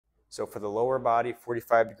So for the lower body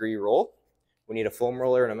 45-degree roll, we need a foam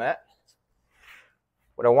roller and a mat.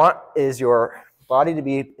 What I want is your body to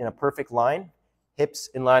be in a perfect line, hips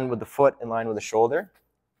in line with the foot, in line with the shoulder.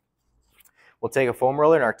 We'll take a foam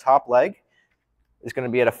roller and our top leg is going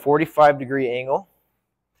to be at a 45-degree angle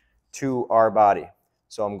to our body.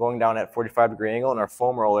 So I'm going down at a 45-degree angle and our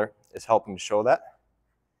foam roller is helping to show that.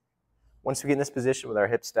 Once we get in this position with our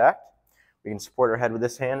hips stacked, we can support our head with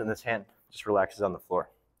this hand and this hand just relaxes on the floor.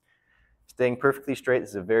 Staying perfectly straight,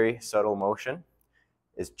 this is a very subtle motion.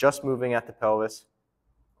 It's just moving at the pelvis.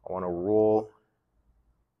 I want to roll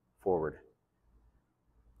forward.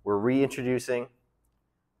 We're reintroducing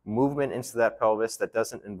movement into that pelvis that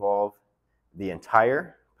doesn't involve the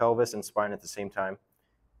entire pelvis and spine at the same time.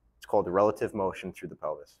 It's called the relative motion through the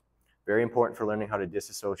pelvis. Very important for learning how to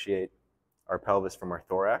disassociate our pelvis from our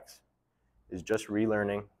thorax is just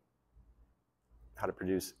relearning how to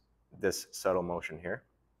produce this subtle motion here.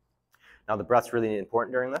 Now the breath's really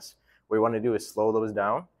important during this. What we want to do is slow those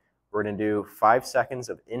down. We're going to do 5 seconds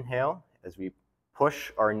of inhale as we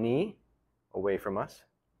push our knee away from us.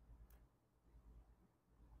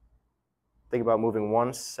 Think about moving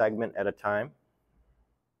one segment at a time.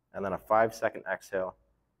 And then a 5-second exhale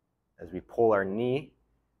as we pull our knee,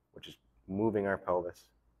 which is moving our pelvis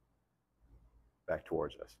back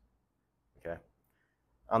towards us. Okay.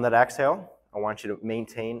 On that exhale, I want you to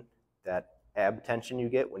maintain that ab tension you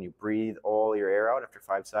get when you breathe all your air out after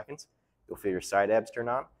 5 seconds. You'll feel your side abs turn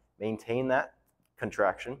on. Maintain that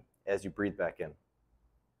contraction as you breathe back in.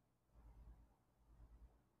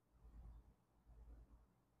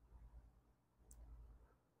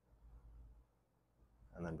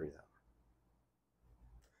 And then breathe out.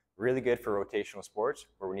 Really good for rotational sports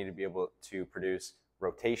where we need to be able to produce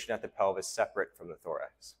rotation at the pelvis separate from the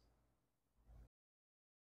thorax.